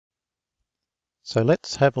So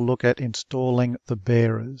let's have a look at installing the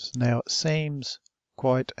bearers. Now it seems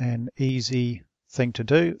quite an easy thing to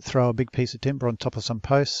do. Throw a big piece of timber on top of some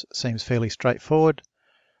posts. Seems fairly straightforward,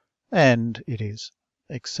 and it is.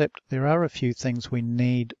 Except there are a few things we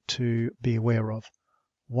need to be aware of.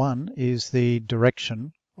 One is the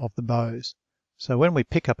direction of the bows. So when we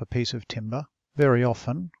pick up a piece of timber, very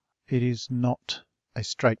often it is not a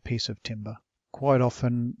straight piece of timber. Quite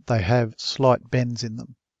often they have slight bends in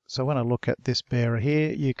them. So when I look at this bearer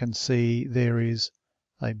here, you can see there is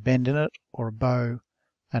a bend in it or a bow,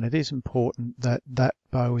 and it is important that that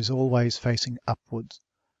bow is always facing upwards,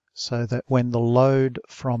 so that when the load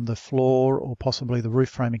from the floor or possibly the roof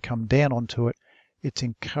framing come down onto it, it's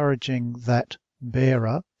encouraging that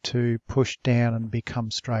bearer to push down and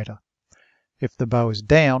become straighter. If the bow is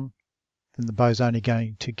down, then the bow is only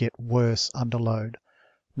going to get worse under load.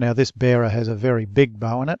 Now this bearer has a very big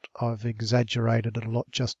bow in it. I've exaggerated it a lot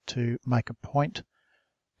just to make a point,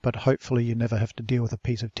 but hopefully you never have to deal with a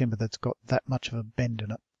piece of timber that's got that much of a bend in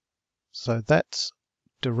it. So that's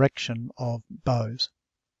direction of bows.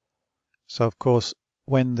 So of course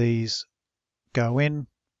when these go in,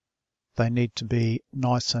 they need to be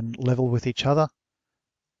nice and level with each other.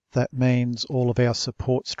 That means all of our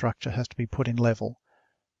support structure has to be put in level.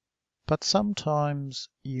 But sometimes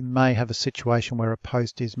you may have a situation where a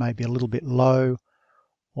post is maybe a little bit low,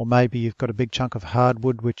 or maybe you've got a big chunk of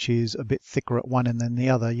hardwood which is a bit thicker at one end than the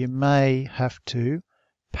other. You may have to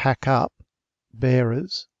pack up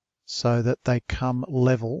bearers so that they come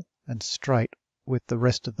level and straight with the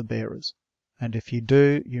rest of the bearers. And if you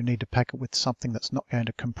do, you need to pack it with something that's not going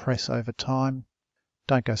to compress over time.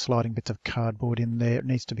 Don't go sliding bits of cardboard in there. It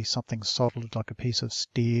needs to be something solid like a piece of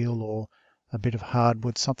steel or a bit of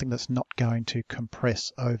hardwood, something that's not going to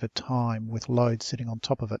compress over time with load sitting on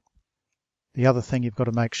top of it. The other thing you've got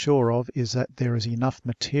to make sure of is that there is enough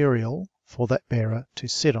material for that bearer to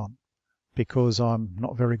sit on. Because I'm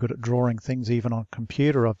not very good at drawing things even on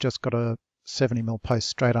computer, I've just got a 70mm post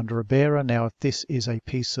straight under a bearer. Now if this is a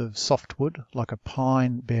piece of softwood like a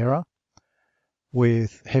pine bearer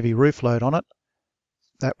with heavy roof load on it,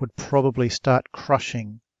 that would probably start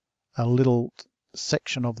crushing a little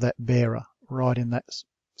section of that bearer right in that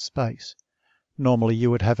space. Normally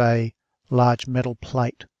you would have a large metal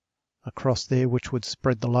plate across there which would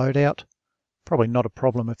spread the load out. Probably not a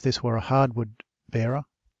problem if this were a hardwood bearer,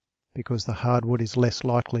 because the hardwood is less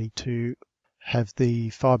likely to have the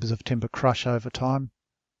fibres of timber crush over time.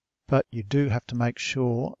 But you do have to make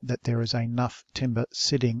sure that there is enough timber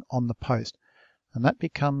sitting on the post, and that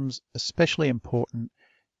becomes especially important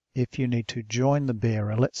if you need to join the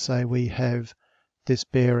bearer. Let's say we have this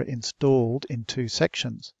bearer installed in two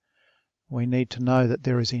sections. We need to know that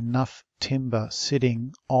there is enough timber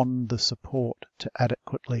sitting on the support to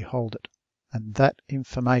adequately hold it. And that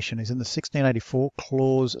information is in the 1684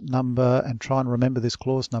 clause number, and try and remember this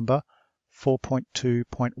clause number,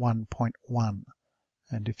 4.2.1.1.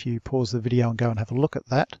 And if you pause the video and go and have a look at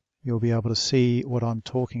that, you'll be able to see what I'm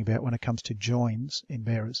talking about when it comes to joins in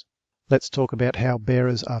bearers. Let's talk about how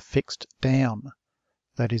bearers are fixed down.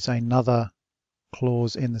 That is another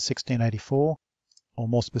clause in the 1684, or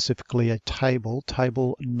more specifically a table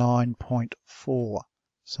 9.4.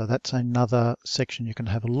 So that's another section you can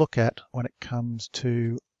have a look at when it comes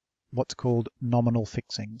to what's called nominal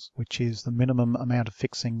fixings, which is the minimum amount of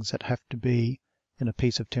fixings that have to be in a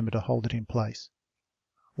piece of timber to hold it in place.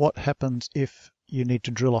 What happens if you need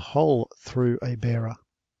to drill a hole through a bearer?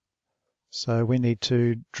 So we need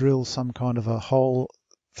to drill some kind of a hole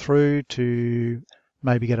through to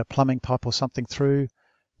maybe get a plumbing pipe or something through.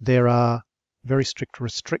 There are very strict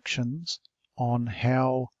restrictions on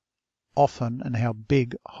how often and how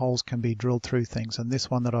big holes can be drilled through things, and this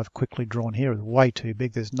one that I've quickly drawn here is way too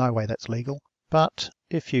big. There's no way that's legal. But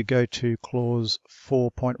if you go to clause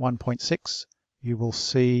 4.1.6, you will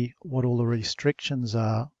see what all the restrictions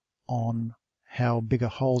are on how bigger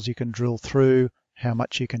holes you can drill through, how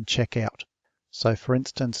much you can check out. So for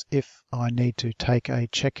instance, if I need to take a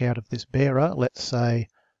check out of this bearer, let's say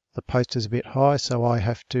the post is a bit high, so I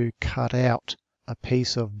have to cut out a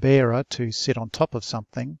piece of bearer to sit on top of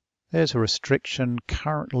something. There's a restriction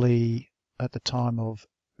currently at the time of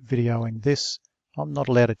videoing this. I'm not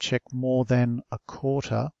allowed to check more than a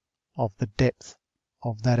quarter of the depth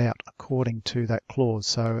of that out according to that clause.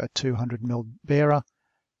 So a 200mm bearer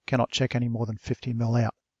cannot check any more than 50mm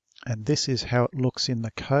out. And this is how it looks in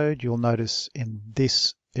the code. You'll notice in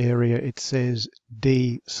this area it says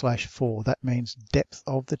D/4. That means depth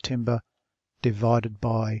of the timber divided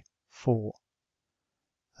by 4.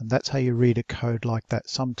 And that's how you read a code like that.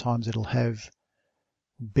 Sometimes it'll have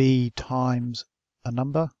B times a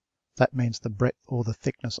number. That means the breadth or the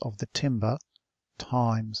thickness of the timber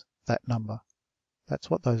times that number. That's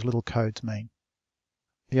what those little codes mean.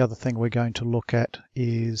 The other thing we're going to look at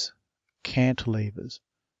is cantilevers.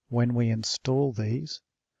 When we install these,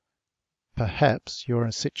 perhaps you're in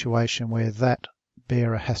a situation where that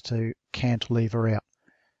bearer has to cantilever out.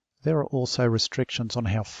 There are also restrictions on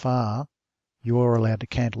how far you're allowed to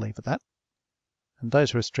cantilever that. And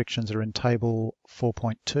those restrictions are in Table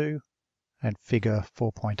 4.2 and Figure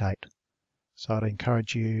 4.8. So I'd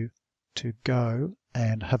encourage you to go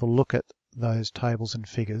and have a look at those tables and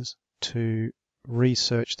figures to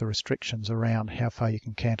research the restrictions around how far you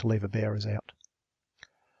can cantilever bearers out.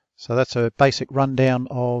 So that's a basic rundown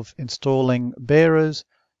of installing bearers.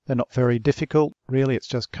 They're not very difficult, really. It's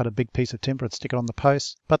just cut a big piece of timber and stick it on the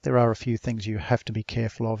post. But there are a few things you have to be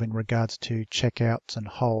careful of in regards to checkouts and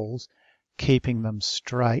holes, keeping them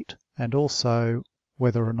straight, and also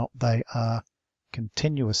whether or not they are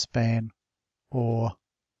continuous span or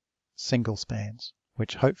single spans,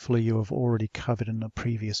 which hopefully you have already covered in a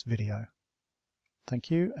previous video. Thank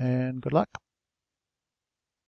you and good luck.